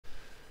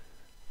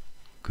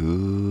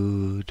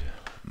Good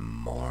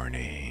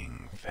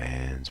morning,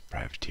 fans.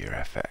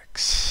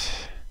 PrivateerFX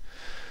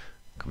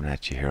coming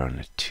at you here on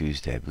a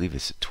Tuesday. I believe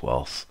it's the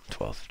 12th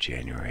of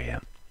January. Yeah.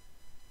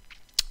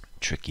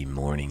 Tricky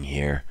morning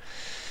here.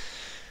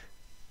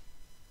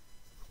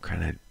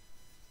 Kind of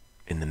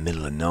in the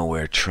middle of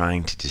nowhere,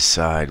 trying to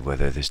decide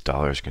whether this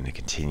dollar is going to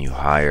continue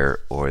higher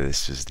or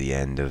this is the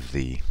end of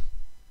the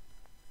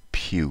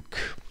puke.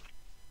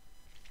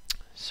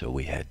 So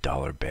we had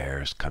dollar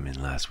bears come in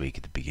last week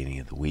at the beginning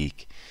of the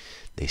week.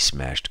 They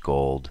smashed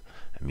gold.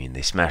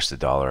 They smashed the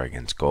dollar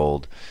against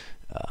gold.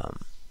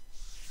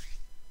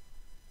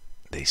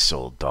 They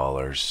sold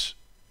dollars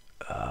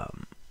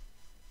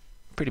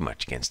pretty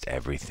much against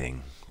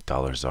everything.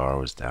 Dollar ZAR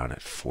was down at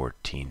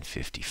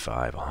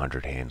 14.55,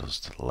 100 handles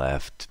to the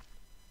left.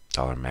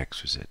 Dollar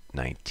MEX was at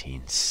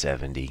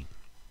 19.70.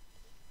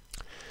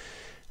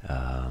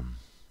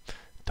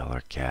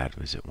 Dollar CAD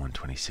was at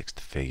 126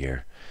 the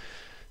figure.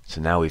 So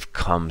now we've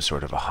come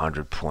sort of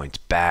 100 points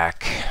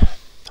back,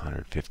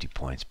 150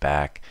 points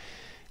back.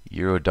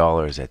 Euro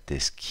dollar is at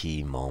this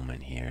key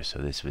moment here. So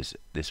this was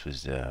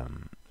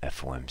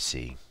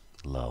FOMC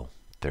low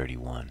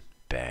 31,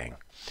 bang.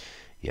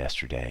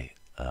 Yesterday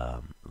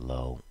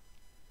low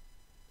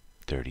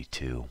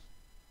 32,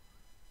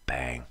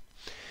 bang.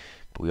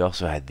 But we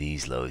also had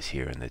these lows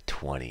here in the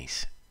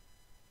 20s.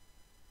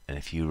 And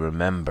if you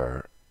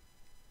remember,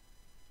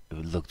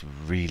 it looked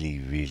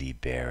really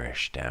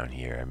bearish down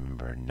here. I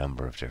remember a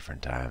number of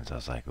different times I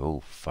was like,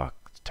 oh fuck,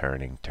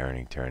 turning,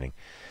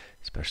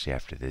 especially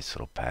after this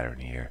little pattern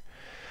here.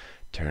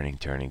 Turning.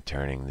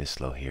 This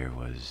low here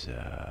was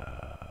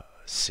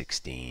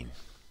 16.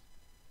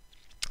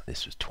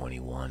 This was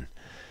 21.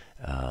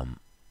 I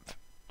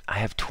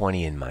have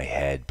 20 in my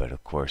head, but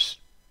of course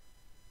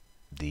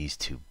these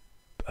two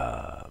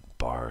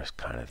bars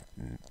kind of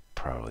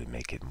probably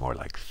make it more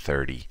like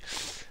 30.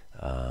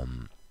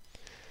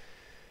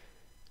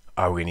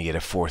 Are we going to get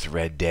a fourth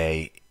red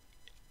day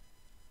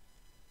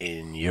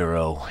in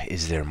euro?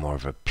 Is there more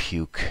of a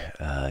puke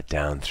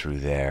down through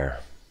there?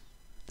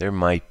 There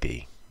might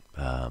be,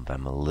 but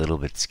I'm a little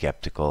bit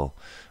skeptical.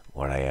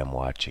 What I am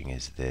watching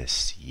is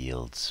this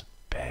yields,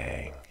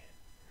 bang.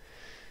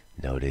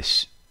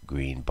 Notice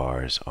green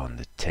bars on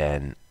the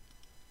 10,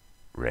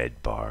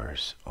 red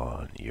bars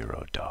on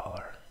euro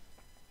dollar.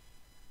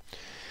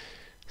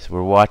 So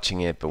we're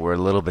watching it, but we're a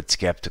little bit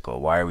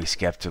skeptical. Why are we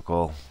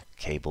skeptical?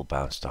 Cable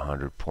bounced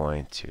 100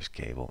 points. Here's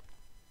cable.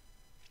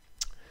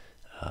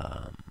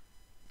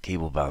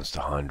 Cable bounced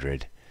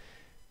 100.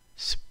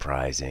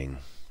 Surprising.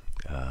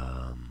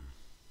 No,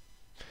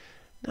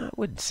 I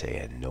wouldn't say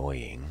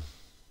annoying.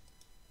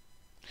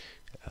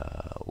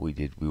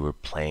 We were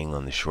playing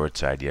on the short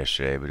side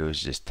yesterday, but it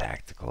was just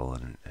tactical,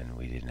 and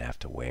we didn't have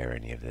to wear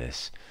any of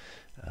this.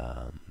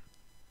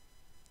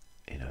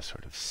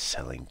 Sort of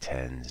selling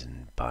 10s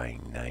and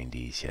buying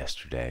 90s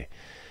yesterday.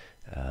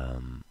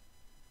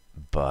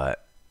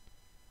 But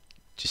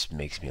just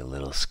makes me a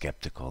little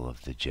skeptical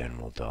of the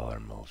general dollar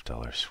move.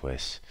 Dollar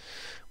Swiss,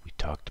 we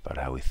talked about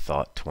how we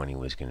thought 20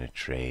 was going to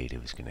trade.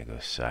 It was going to go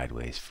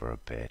sideways for a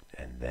bit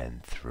and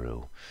then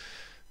through.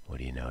 What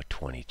do you know,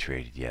 20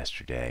 traded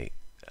yesterday,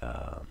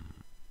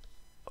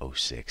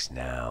 06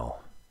 now.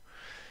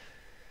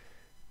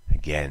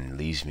 Again,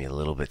 leaves me a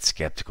little bit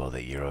skeptical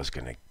that euro's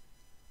going to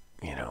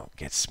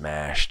get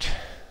smashed.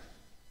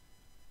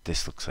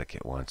 This looks like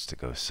it wants to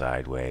go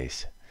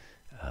sideways.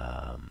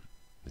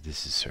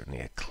 This is certainly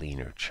a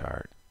cleaner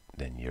chart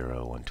than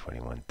euro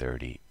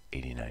 121.30.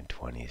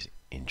 89.20 is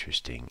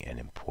interesting and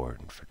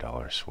important for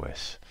dollar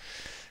Swiss.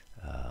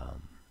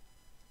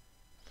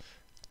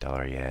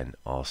 Dollar yen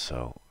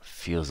also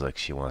feels like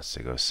she wants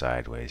to go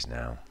sideways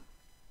now.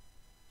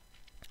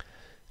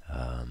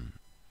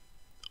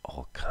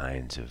 All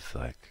kinds of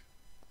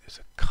there's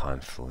a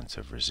confluence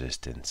of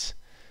resistance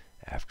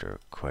after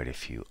quite a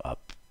few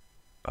up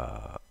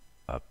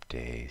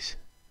days.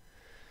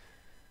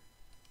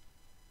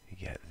 You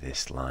get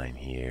this line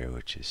here,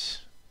 which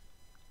is,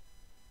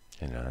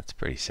 it's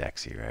pretty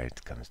sexy, right?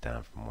 It comes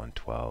down from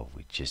 112.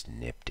 We just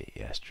nipped it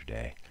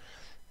yesterday.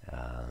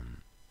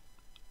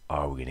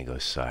 Are we going to go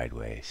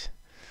sideways?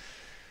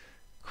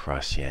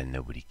 Cross yen,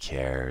 nobody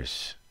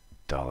cares.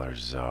 Dollar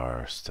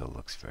ZAR still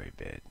looks very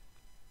big.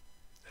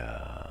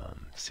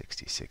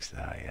 66 the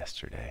high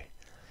yesterday.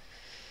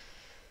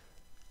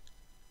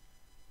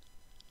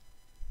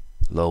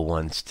 Low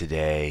ones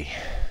today.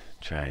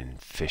 Try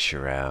and fish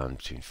around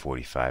between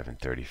 45 and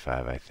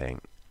 35, I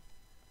think.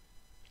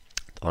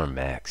 Dollar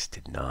MEX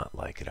did not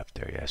like it up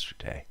there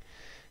yesterday.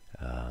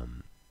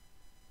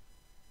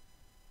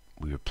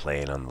 We were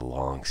playing on the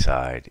long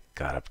side,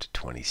 got up to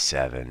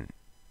 27,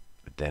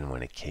 but then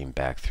when it came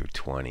back through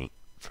 20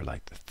 for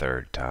like the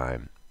third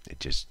time, it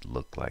just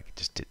looked like it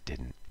just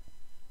didn't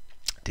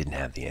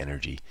have the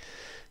energy.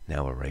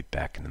 Now we're right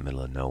back in the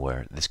middle of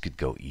nowhere. This could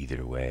go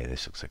either way.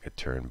 This looks like a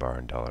turn bar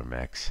in dollar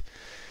MEX.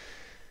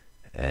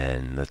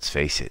 And let's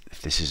face it,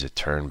 if this is a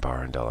turn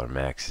bar in dollar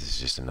MEX, this is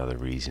just another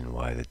reason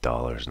why the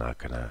dollar is not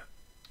gonna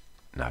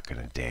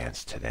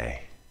dance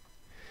today.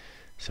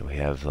 So we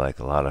have like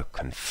a lot of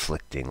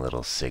conflicting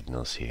little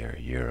signals here.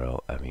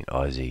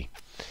 Aussie.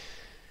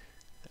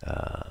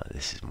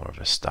 This is more of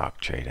a stock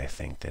trade, I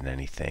think, than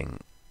anything.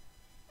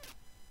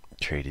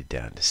 Traded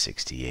down to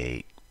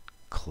 68,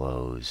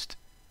 closed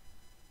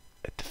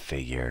at the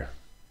figure.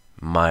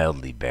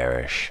 Mildly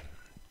bearish,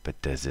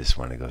 but does this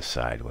want to go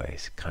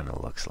sideways? Kind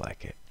of looks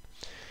like it.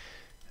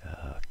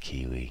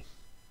 Kiwi,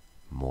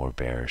 more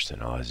bearish than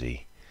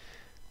Aussie.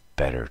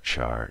 Better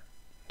chart.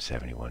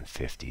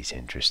 7150 is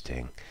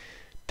interesting.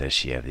 Does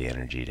she have the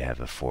energy to have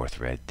a fourth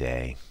red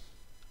day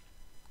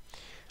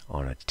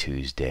on a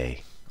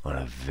Tuesday, on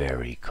a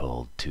very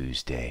cold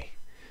Tuesday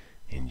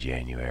in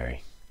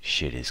January?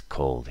 Shit is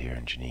cold here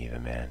in Geneva,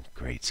 man.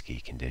 Great ski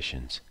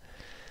conditions.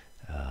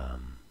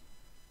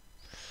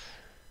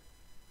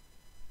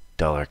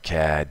 Dollar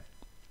CAD,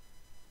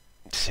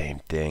 same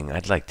thing.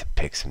 I'd like to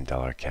pick some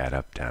dollar CAD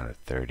up down at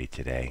 30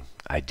 today.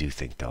 I do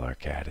think dollar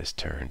CAD has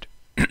turned.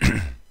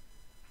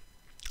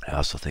 I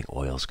also think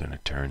oil's going to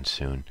turn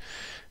soon.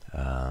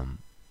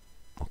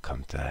 We'll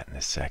come to that in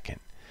a second.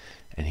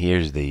 And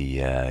here's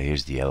the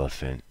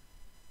elephant,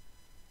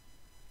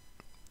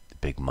 the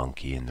big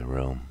monkey in the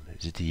room.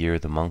 Is it the year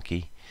of the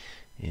monkey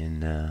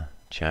in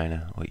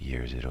China? What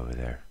year is it over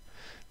there?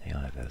 They all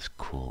have those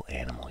cool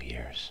animal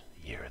years.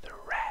 Year of the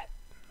rat,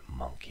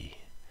 monkey.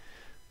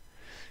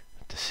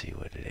 To see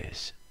what it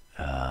is.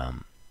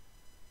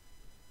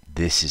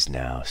 This is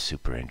now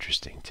super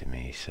interesting to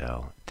me.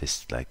 So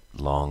this like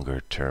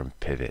longer term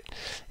pivot,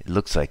 it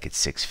looks like it's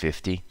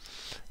 650,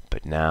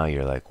 but now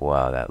you're like,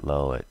 wow, that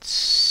low at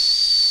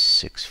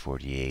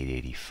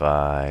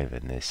 648.85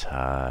 and this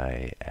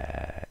high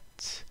at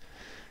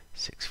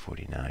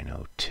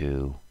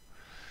 649.02.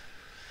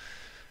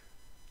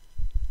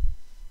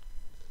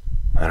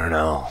 I don't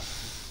know.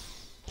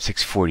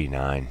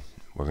 649.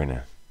 We're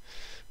gonna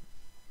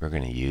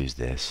use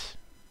this.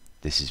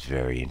 This is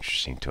very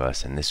interesting to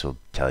us, and this will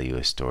tell you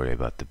a story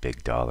about the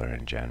big dollar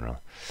in general.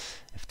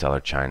 If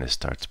dollar China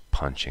starts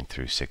punching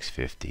through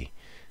 650,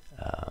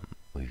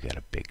 we've got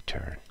a big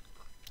turn.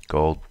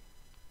 Gold,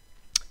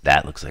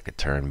 that looks like a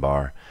turn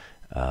bar.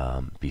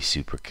 Be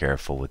super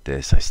careful with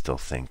this. I still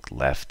think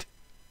left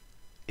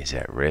is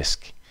at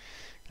risk,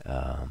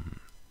 and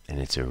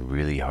it's a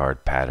really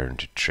hard pattern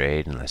to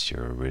trade unless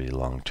you're a really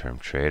long-term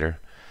trader.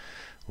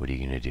 What are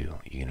you going to do?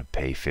 You're going to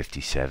pay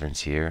 57s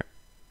here?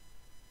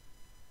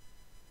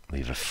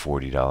 Leave a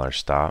 $40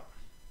 stop?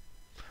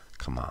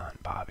 Come on,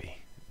 Bobby.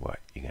 What,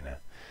 you're gonna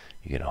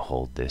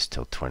hold this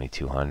till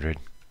 2200?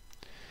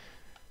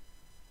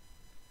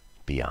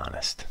 Be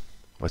honest.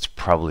 What's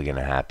probably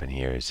gonna happen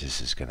here is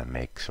this is gonna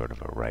make sort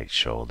of a right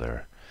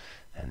shoulder,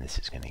 and this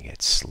is gonna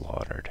get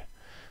slaughtered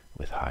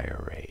with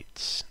higher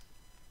rates.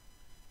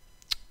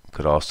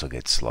 Could also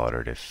get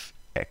slaughtered if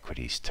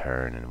equities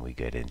turn and we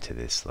get into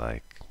this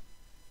like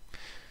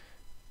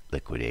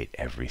liquidate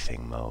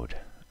everything mode,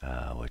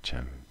 which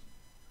I'm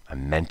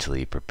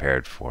mentally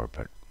prepared for,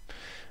 but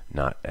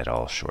not at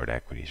all short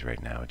equities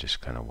right now. Just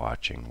kind of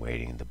watching,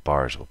 waiting. The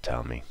bars will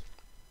tell me.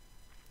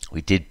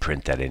 We did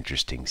print that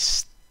interesting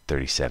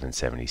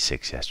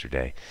 37.76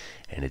 yesterday,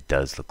 and it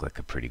does look like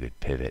a pretty good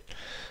pivot.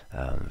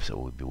 So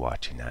we'll be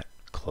watching that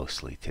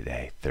closely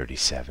today.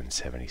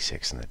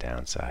 37.76 on the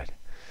downside.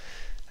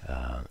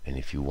 And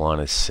if you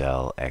want to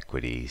sell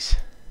equities,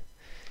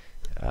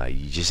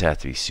 you just have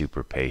to be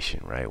super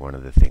patient, right? One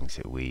of the things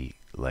that we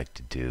like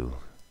to do,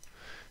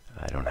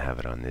 I don't have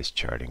it on this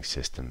charting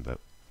system, but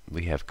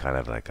we have kind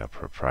of like a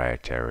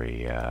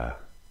proprietary, I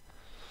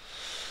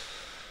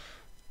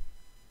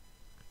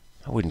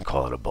wouldn't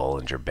call it a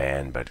Bollinger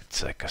Band, but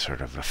it's like a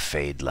sort of a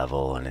fade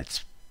level, and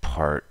it's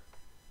part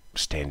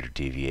standard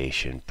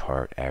deviation,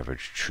 part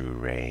average true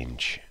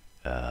range,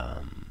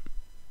 and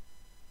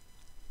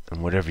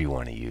whatever you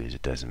want to use,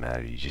 it doesn't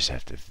matter. You just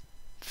have to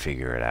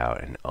figure it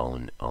out and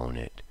own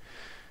it.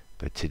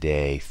 But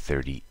today,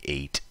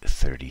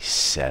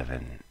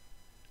 38.37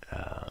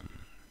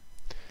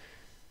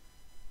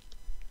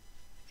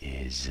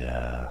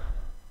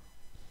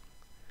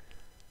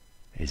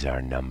 is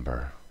our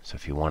number. So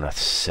if you want to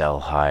sell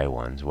high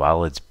ones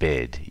while it's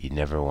bid, you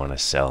never want to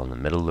sell in the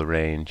middle of the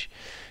range.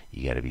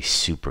 You got to be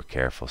super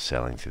careful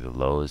selling through the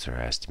lows. There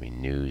has to be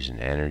news and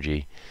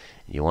energy.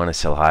 You want to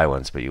sell high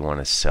ones, but you want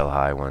to sell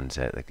high ones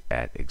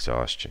at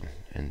exhaustion.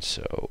 And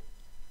so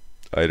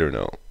I don't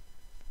know.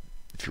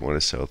 If you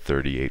want to sell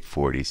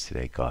 38.40s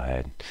today, go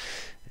ahead.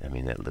 I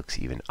mean, that looks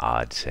even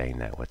odd saying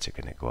that. What's it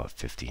going to go up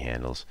 50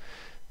 handles?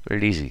 But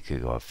it easily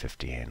could go up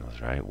 50 handles,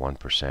 right?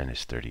 1%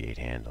 is 38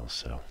 handles.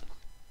 So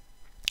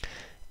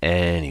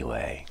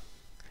anyway,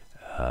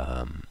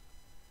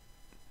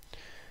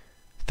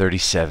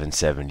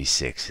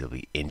 37.76. It'll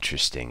be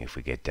interesting if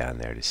we get down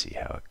there to see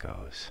how it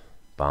goes.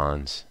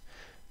 Bonds,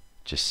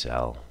 just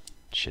sell.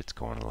 Shit's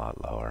going a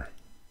lot lower.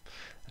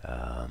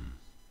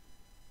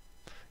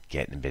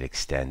 Getting a bit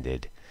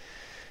extended.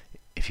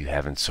 If you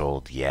haven't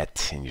sold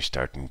yet and you're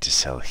starting to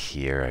sell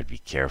here, I'd be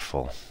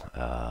careful.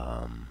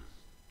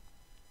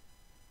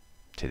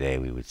 Today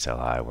we would sell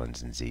high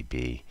ones in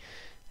ZB,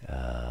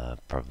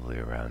 probably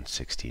around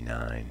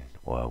 69,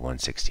 well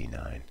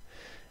 169.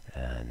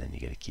 And then you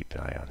got to keep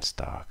an eye on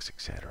stocks,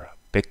 etc.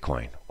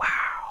 Bitcoin,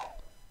 wow,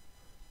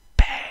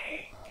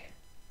 bang,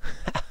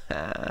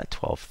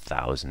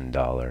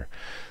 $12,000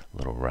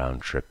 little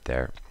round trip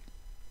there.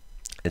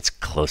 It's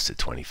close to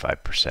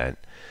 25%.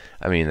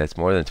 I mean, that's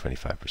more than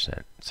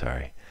 25%.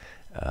 Sorry,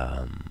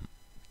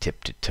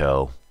 tip to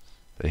toe.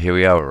 But here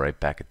we are, we're right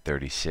back at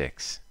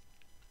 36.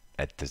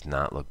 That does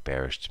not look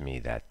bearish to me,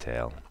 that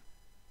tail.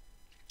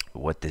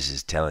 What this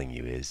is telling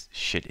you is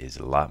shit is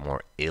a lot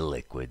more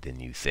illiquid than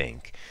you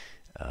think.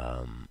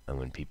 And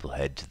when people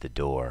head to the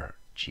door,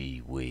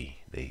 gee wee,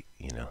 they,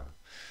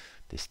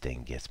 this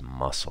thing gets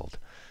muscled.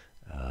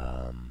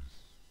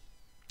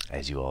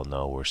 As you all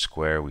know, we're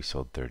square. We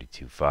sold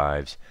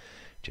 32.5s.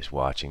 Just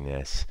watching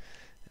this.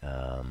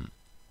 A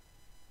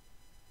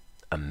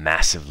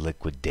massive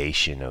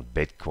liquidation of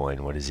Bitcoin.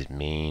 What does it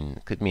mean?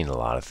 It could mean a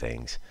lot of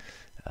things.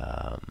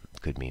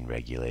 It could mean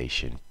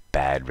regulation,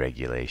 bad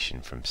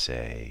regulation from,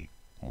 say,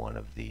 one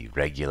of the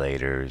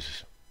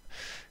regulators,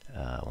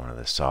 one of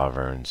the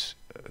sovereigns.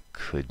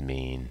 Could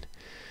mean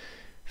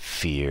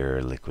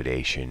fear,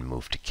 liquidation,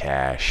 move to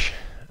cash.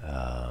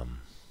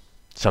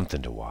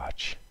 Something to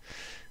watch.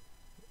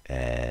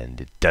 And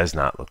it does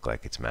not look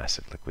like it's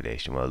massive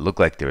liquidation. Well, it looked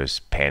like there was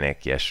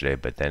panic yesterday,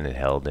 but then it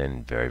held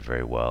in very,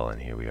 very well,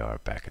 and here we are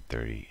back at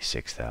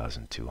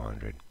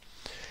 36,200.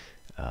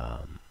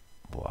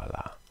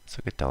 Voila. Let's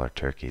look at dollar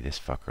turkey. This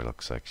fucker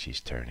looks like she's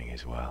turning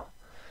as well.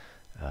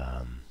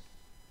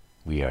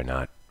 We are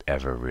not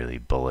ever really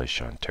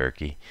bullish on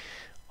Turkey,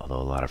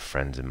 although a lot of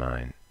friends of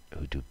mine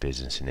who do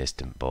business in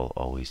Istanbul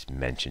always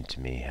mention to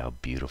me how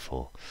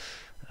beautiful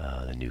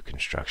the new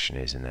construction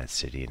is in that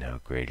city and how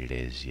great it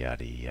is,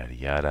 yada, yada,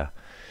 yada.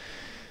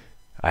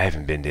 I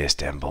haven't been to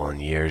Istanbul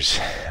in years,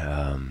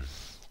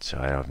 so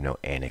I have no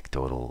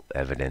anecdotal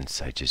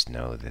evidence. I just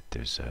know that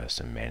there's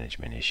some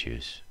management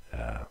issues.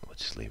 We'll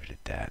just leave it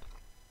at that.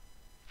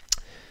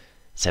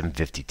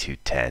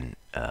 752.10,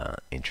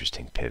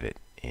 interesting pivot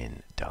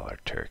in dollar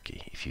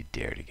turkey if you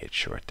dare to get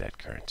short that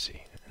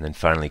currency. And then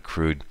finally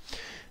crude.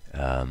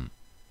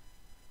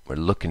 We're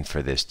looking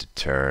for this to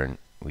turn.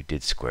 We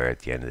did square at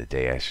the end of the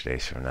day yesterday,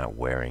 so we're not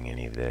wearing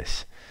any of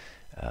this.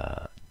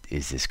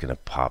 Is this going to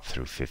pop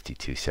through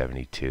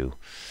 52.72?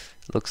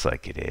 Looks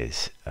like it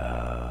is.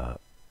 A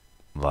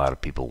lot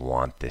of people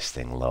want this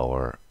thing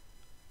lower.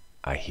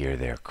 I hear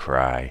their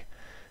cry.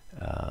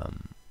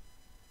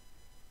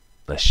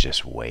 Let's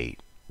just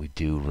wait. We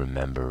do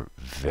remember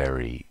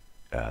very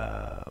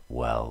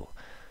well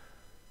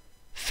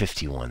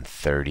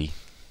 51.30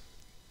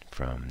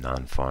 from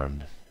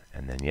non-farmed.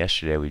 And then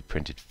yesterday we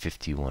printed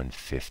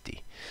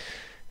 51.50.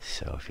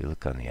 So if you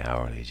look on the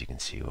hourlies, you can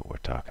see what we're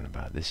talking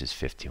about. This is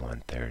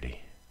 51.30.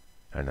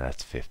 Oh, no,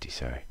 that's 50,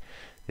 sorry.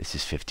 This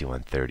is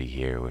 51.30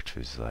 here, which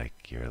was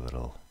like your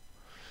little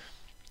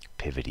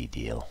pivoty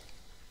deal.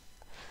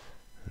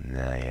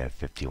 Now you have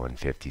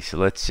 51.50. So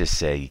let's just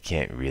say you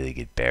can't really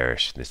get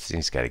bearish. This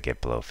thing's got to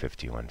get below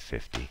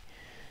 51.50.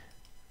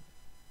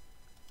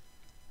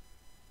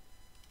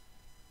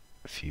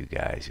 A few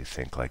guys who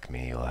think like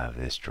me will have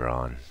this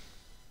drawn.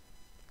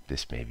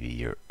 This may be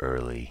your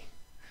early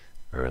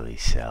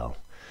sell.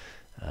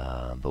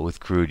 But with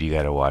crude, you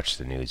got to watch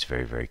the news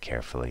very, very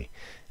carefully,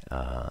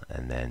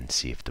 and then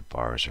see if the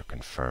bars are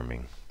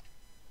confirming.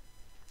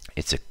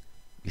 It's a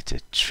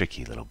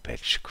tricky little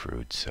bitch,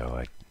 crude.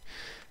 So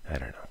I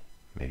don't know.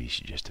 Maybe you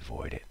should just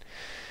avoid it.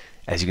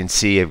 As you can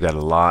see, I've got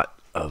a lot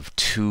of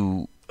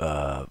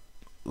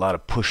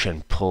push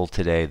and pull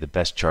today. The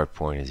best chart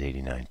point is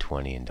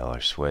 89.20 in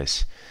dollar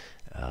Swiss.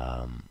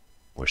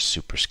 We're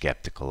super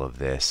skeptical of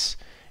this.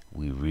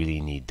 We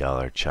really need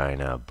dollar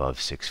China above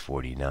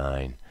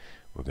 649.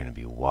 We're going to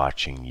be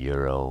watching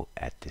euro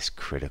at this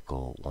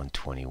critical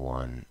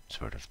 121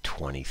 sort of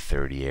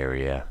 2030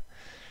 area.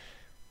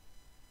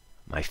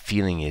 My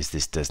feeling is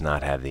this does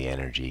not have the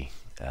energy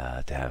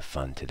to have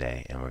fun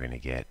today, and we're going to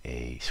get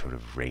a sort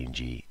of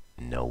rangy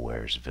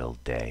nowheresville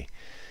day.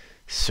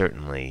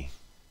 Certainly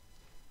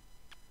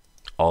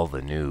all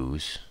the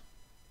news,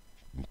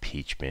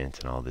 impeachment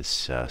and all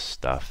this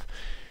stuff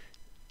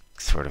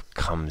sort of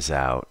comes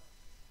out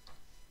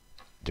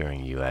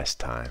during US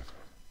time.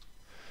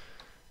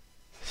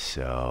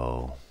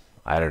 So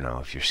I don't know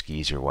if your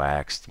skis are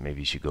waxed.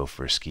 Maybe you should go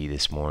for a ski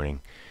this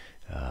morning.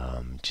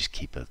 Just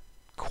keep a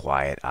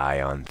quiet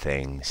eye on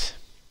things.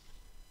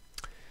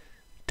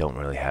 Don't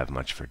really have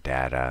much for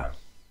data.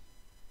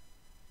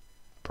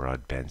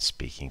 Broadbent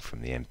speaking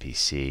from the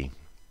MPC.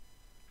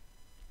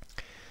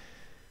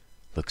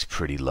 Looks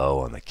pretty low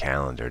on the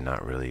calendar.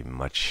 Not really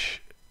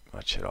much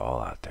at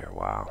all out there.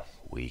 Wow,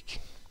 weak.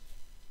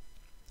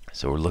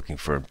 So we're looking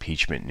for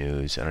impeachment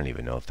news. I don't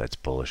even know if that's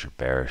bullish or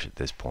bearish at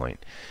this point.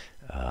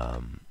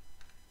 I'm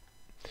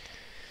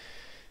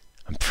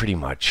pretty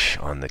much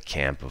on the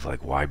camp of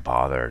like, why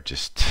bother?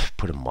 Just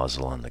put a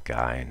muzzle on the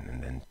guy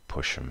and then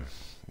push him.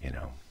 You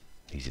know,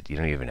 you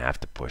don't even have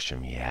to push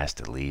him. He has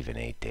to leave in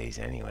 8 days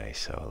anyway.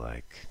 So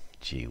like,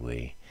 gee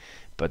wee.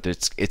 But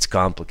it's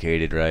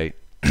complicated, right?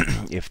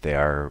 if they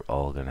are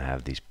all going to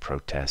have these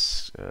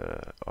protests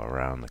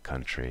around the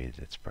country,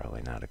 that's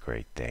probably not a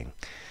great thing.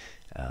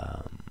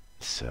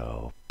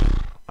 So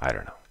I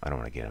don't know. I don't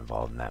want to get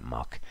involved in that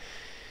muck.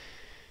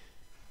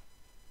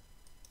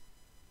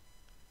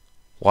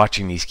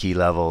 Watching these key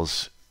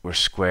levels, we're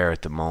square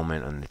at the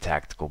moment on the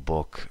tactical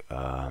book.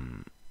 A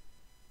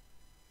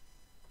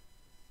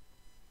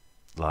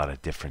lot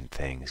of different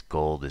things.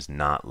 Gold is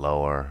not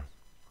lower.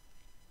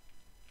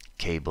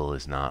 Cable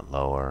is not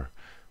lower.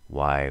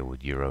 Why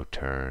would euro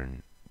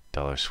turn?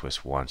 Dollar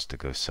Swiss wants to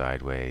go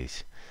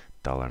sideways.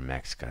 Dollar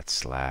Mex got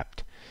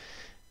slapped.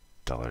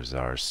 Dollar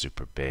ZAR is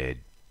super bid.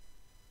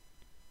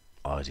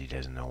 Aussie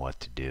doesn't know what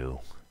to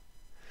do.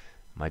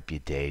 Might be a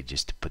day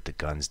just to put the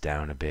guns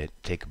down a bit,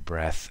 take a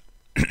breath,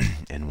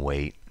 and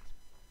wait,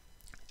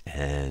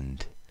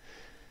 and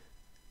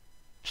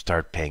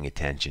start paying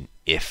attention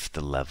if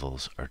the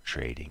levels are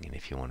trading. And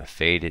if you want to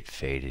fade it,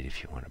 fade it.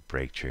 If you want to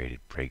break trade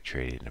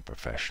it in a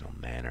professional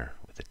manner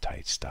with a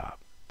tight stop.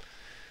 I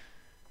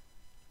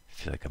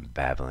feel like I'm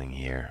babbling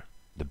here.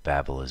 The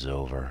babble is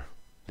over.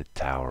 The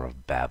Tower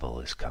of Babel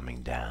is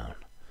coming down.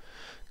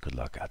 Good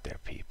luck out there,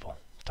 people.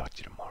 Talk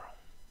to you tomorrow.